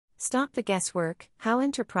Stop the guesswork. How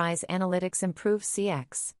enterprise analytics improves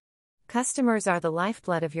CX. Customers are the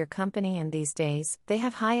lifeblood of your company, and these days, they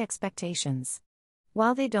have high expectations.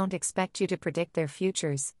 While they don't expect you to predict their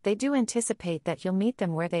futures, they do anticipate that you'll meet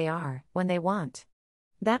them where they are, when they want.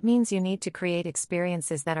 That means you need to create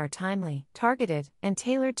experiences that are timely, targeted, and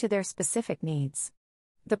tailored to their specific needs.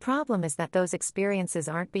 The problem is that those experiences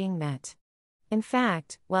aren't being met. In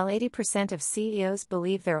fact, while 80% of CEOs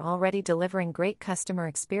believe they're already delivering great customer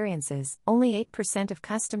experiences, only 8% of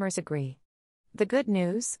customers agree. The good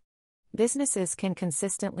news? Businesses can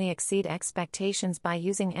consistently exceed expectations by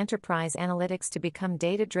using enterprise analytics to become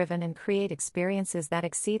data-driven and create experiences that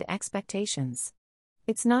exceed expectations.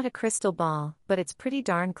 It's not a crystal ball, but it's pretty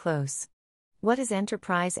darn close. What is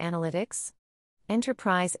enterprise analytics?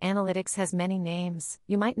 Enterprise analytics has many names.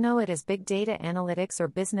 You might know it as big data analytics or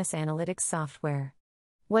business analytics software.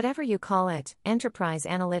 Whatever you call it, enterprise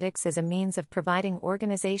analytics is a means of providing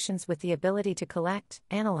organizations with the ability to collect,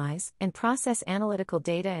 analyze, and process analytical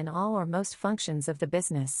data in all or most functions of the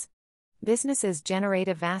business. Businesses generate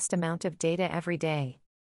a vast amount of data every day.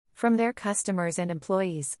 From their customers and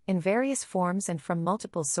employees, in various forms and from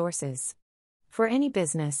multiple sources. For any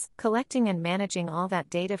business, collecting and managing all that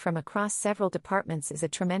data from across several departments is a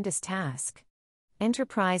tremendous task.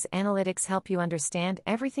 Enterprise analytics help you understand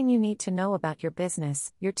everything you need to know about your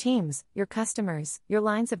business, your teams, your customers, your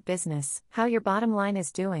lines of business, how your bottom line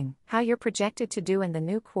is doing, how you're projected to do in the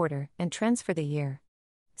new quarter, and trends for the year.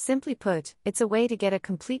 Simply put, it's a way to get a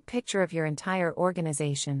complete picture of your entire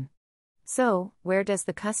organization. So, where does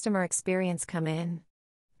the customer experience come in?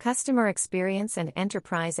 Customer experience and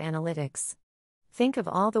enterprise analytics. Think of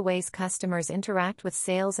all the ways customers interact with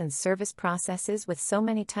sales and service processes with so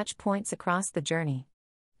many touch points across the journey.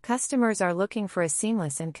 Customers are looking for a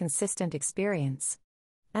seamless and consistent experience.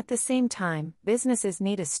 At the same time, businesses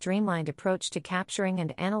need a streamlined approach to capturing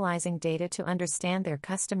and analyzing data to understand their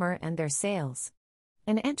customer and their sales.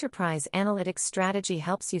 An enterprise analytics strategy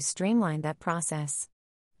helps you streamline that process.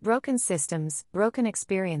 Broken systems, broken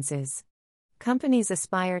experiences. Companies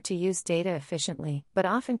aspire to use data efficiently, but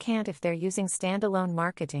often can't if they're using standalone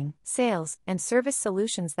marketing, sales, and service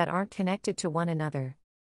solutions that aren't connected to one another.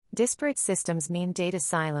 Disparate systems mean data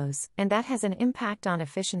silos, and that has an impact on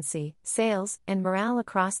efficiency, sales, and morale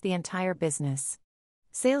across the entire business.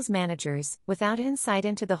 Sales managers, without insight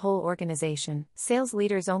into the whole organization, sales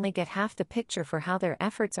leaders only get half the picture for how their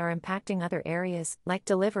efforts are impacting other areas, like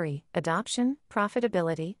delivery, adoption,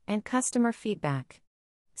 profitability, and customer feedback.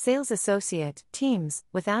 Sales associate teams,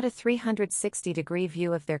 without a 360-degree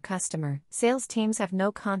view of their customer, sales teams have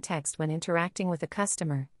no context when interacting with a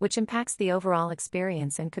customer, which impacts the overall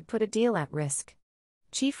experience and could put a deal at risk.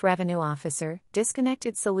 Chief Revenue Officer,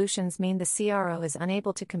 disconnected solutions mean the CRO is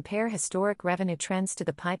unable to compare historic revenue trends to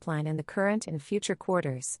the pipeline in the current and future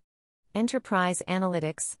quarters. Enterprise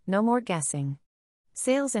analytics, no more guessing.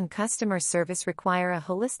 Sales and customer service require a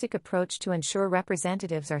holistic approach to ensure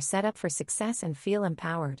representatives are set up for success and feel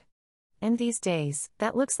empowered. And these days,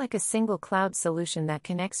 that looks like a single cloud solution that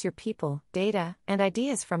connects your people, data, and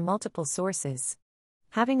ideas from multiple sources.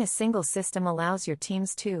 Having a single system allows your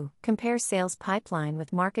teams to compare sales pipeline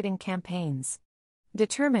with marketing campaigns.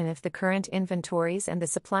 Determine if the current inventories and the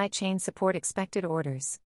supply chain support expected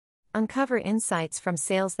orders. Uncover insights from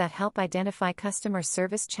sales that help identify customer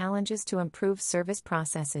service challenges to improve service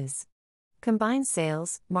processes. Combine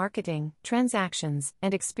sales, marketing, transactions,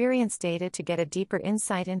 and experience data to get a deeper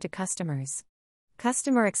insight into customers.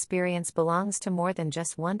 Customer experience belongs to more than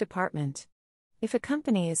just one department. If a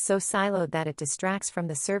company is so siloed that it distracts from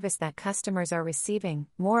the service that customers are receiving,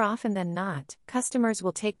 more often than not, customers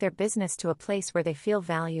will take their business to a place where they feel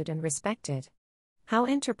valued and respected. How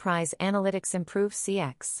enterprise analytics improve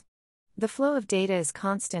CX. The flow of data is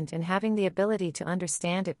constant, and having the ability to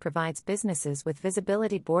understand it provides businesses with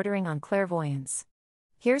visibility bordering on clairvoyance.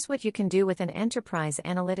 Here's what you can do with an enterprise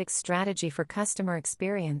analytics strategy for customer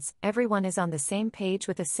experience. Everyone is on the same page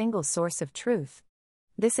with a single source of truth.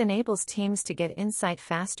 This enables teams to get insight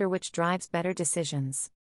faster, which drives better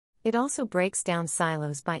decisions. It also breaks down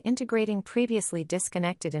silos by integrating previously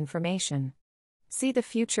disconnected information. See the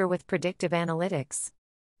future with predictive analytics.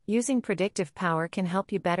 Using predictive power can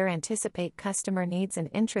help you better anticipate customer needs and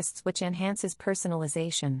interests, which enhances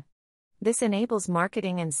personalization. This enables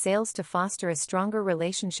marketing and sales to foster a stronger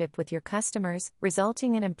relationship with your customers,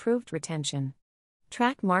 resulting in improved retention.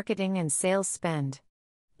 Track marketing and sales spend.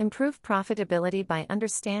 Improve profitability by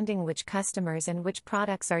understanding which customers and which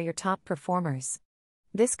products are your top performers.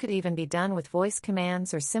 This could even be done with voice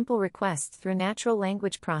commands or simple requests through natural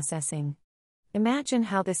language processing. Imagine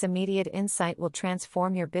how this immediate insight will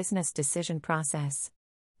transform your business decision process.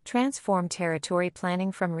 Transform territory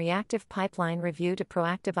planning from reactive pipeline review to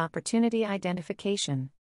proactive opportunity identification.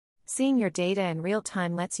 Seeing your data in real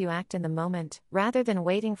time lets you act in the moment, rather than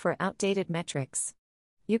waiting for outdated metrics.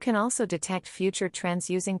 You can also detect future trends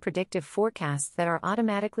using predictive forecasts that are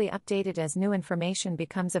automatically updated as new information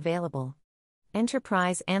becomes available.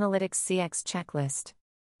 Enterprise Analytics CX Checklist.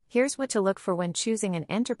 Here's what to look for when choosing an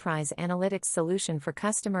enterprise analytics solution for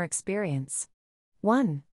customer experience.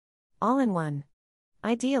 1. All-in-one.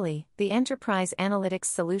 Ideally, the enterprise analytics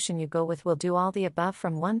solution you go with will do all the above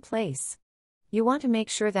from one place. You want to make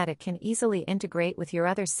sure that it can easily integrate with your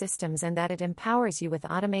other systems and that it empowers you with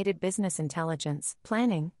automated business intelligence,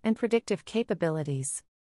 planning, and predictive capabilities.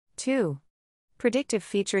 2. Predictive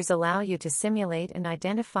features allow you to simulate and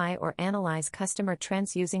identify or analyze customer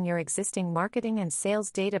trends using your existing marketing and sales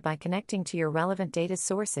data by connecting to your relevant data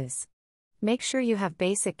sources. Make sure you have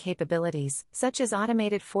basic capabilities, such as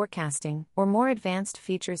automated forecasting, or more advanced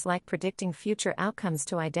features like predicting future outcomes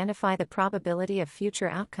to identify the probability of future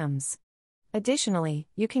outcomes. Additionally,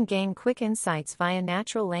 you can gain quick insights via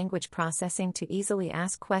natural language processing to easily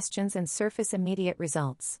ask questions and surface immediate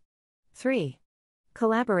results. 3.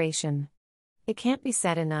 Collaboration. It can't be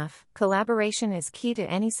said enough, collaboration is key to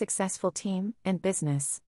any successful team and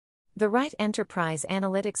business. The right enterprise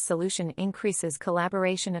analytics solution increases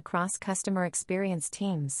collaboration across customer experience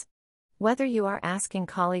teams. Whether you are asking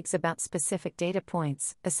colleagues about specific data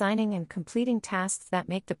points, assigning and completing tasks that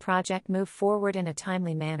make the project move forward in a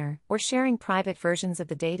timely manner, or sharing private versions of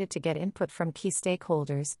the data to get input from key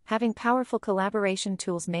stakeholders, having powerful collaboration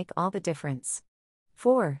tools make all the difference.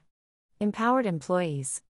 4. Empowered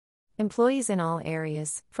employees. Employees in all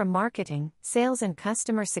areas, from marketing, sales and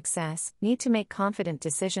customer success, need to make confident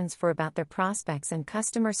decisions about their prospects and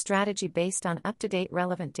customer strategy based on up-to-date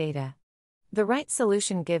relevant data. The right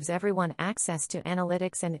solution gives everyone access to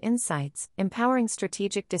analytics and insights, empowering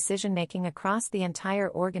strategic decision-making across the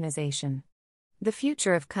entire organization. The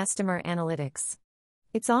future of customer analytics.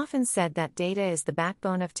 It's often said that data is the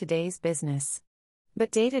backbone of today's business.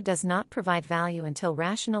 But data does not provide value until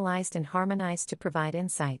rationalized and harmonized to provide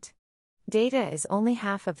insight. Data is only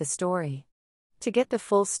half of the story. To get the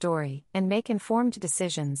full story and make informed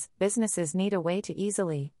decisions, businesses need a way to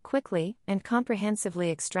easily, quickly, and comprehensively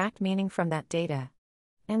extract meaning from that data.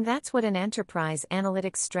 And that's what an enterprise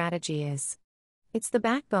analytics strategy is. It's the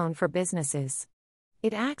backbone for businesses.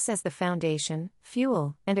 It acts as the foundation,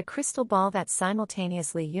 fuel, and a crystal ball that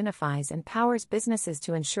simultaneously unifies and powers businesses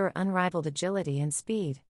to ensure unrivaled agility and speed.